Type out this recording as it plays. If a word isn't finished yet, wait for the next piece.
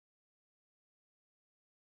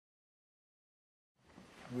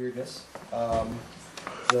weirdness.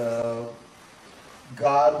 The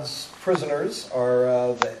God's prisoners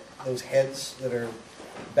are those heads that are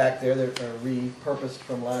back there that are repurposed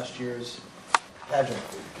from last year's pageant.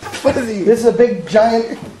 What is he? This is a big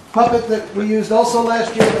giant puppet that we used also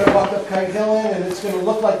last year that I walked up Kite Hill in, and it's going to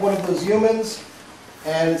look like one of those humans,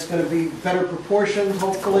 and it's going to be better proportioned,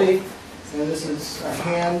 hopefully. And this is a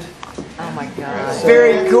hand. Oh my God! So,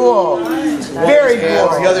 very cool. Very cool.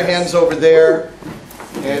 The other hand's over there,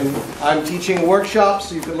 and I'm teaching workshops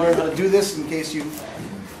so you can learn how to do this in case you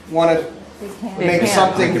want to make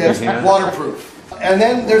something that's waterproof. And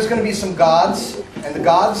then there's going to be some gods, and the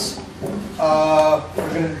gods, we're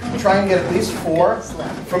going to try and get at least 4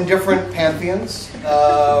 from different pantheons.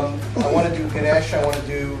 I want to do Ganesh, I want to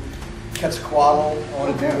do Quetzalcoatl, I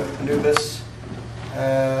want to do Anubis.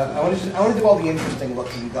 I want to do all the interesting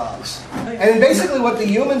looking gods. And basically what the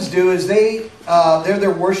humans do is they're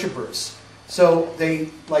their worshippers. So they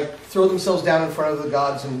like throw themselves down in front of the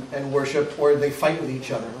gods and worship, or they fight with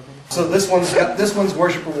each other. So this one's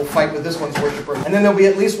worshipper will fight with this one's worshipper, and then there'll be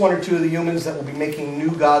at least 1 or 2 of the humans that will be making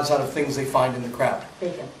new gods out of things they find in the crowd.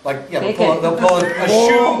 Bacon. Like they'll pull a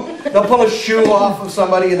shoe. They'll pull a shoe off of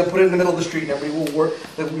somebody and they'll put it in the middle of the street, and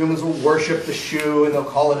the humans will worship the shoe and they'll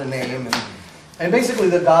call it a name. And basically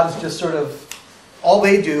the gods just sort of, all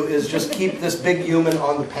they do is just keep this big human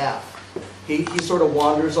on the path. He sort of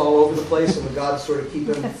wanders all over the place, and the gods sort of keep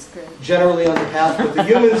him generally on the path. But the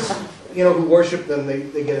humans, who worship them, they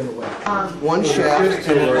get in the way. One shaft,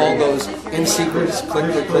 and it all goes in sequence.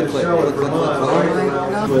 Click, click, click, click, click, click, click.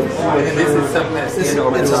 And this is something that's skin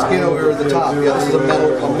over the top. It's a skin over the top. Yeah, this is a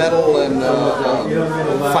metal and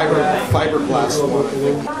fiberglass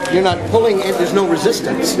one. You're not pulling it. There's no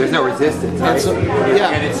resistance. There's no resistance. Right?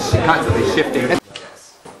 And it's constantly shifting.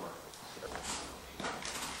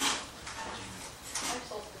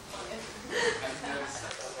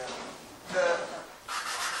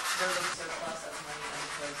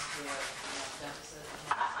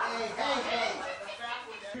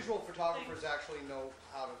 Usual photographers actually know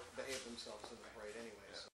how to behave themselves in the parade anyway.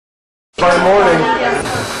 So. By morning.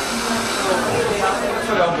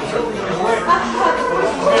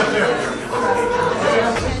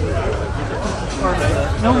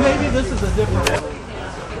 No, maybe this is a different one.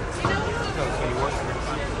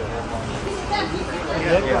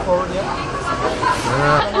 Go forward,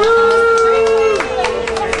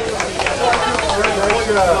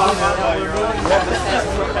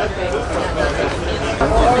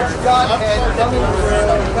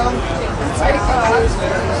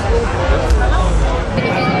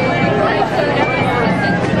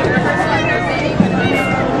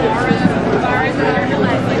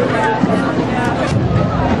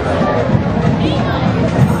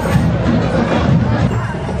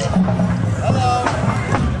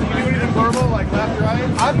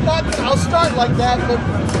 I'll start like that, but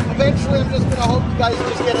eventually I'm just going to hope you guys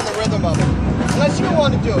just get in the rhythm of it. Unless you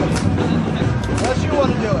want to do it.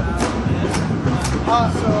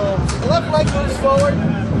 So the left leg moves forward,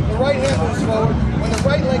 the right hand moves forward. When the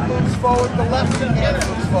right leg moves forward, the left hand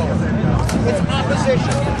moves forward. It's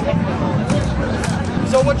opposition.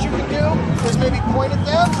 So what you can do is maybe point at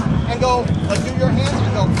them and go, like do your hands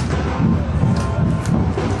and go.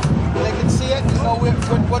 They can see it and know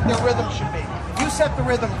what their rhythm should be. You set the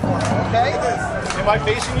rhythm for me, okay? Am I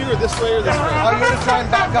facing you or this way or this way? Oh, you're going to try and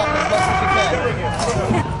back up as much as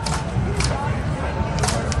you can.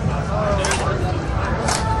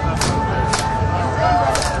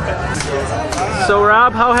 So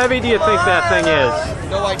Rob, how heavy do you think that thing is?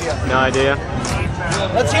 No idea. No idea?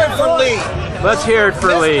 Let's hear it for Lee. Let's hear it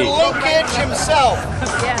for Lee. Mr. Linkage himself.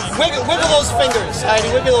 Yes. Wiggle those fingers, Heidi.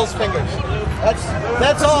 Wiggle those fingers.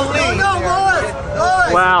 That's all Lee. No, Lois.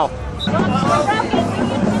 Wow.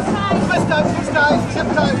 Zip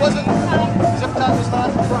tie wasn't. Zip tie was not.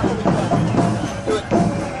 Do it.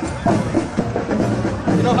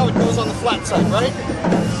 You know how it goes on the flat side, right?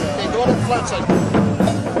 Okay, go on the flat side.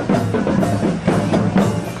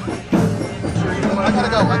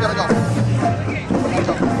 I gotta go.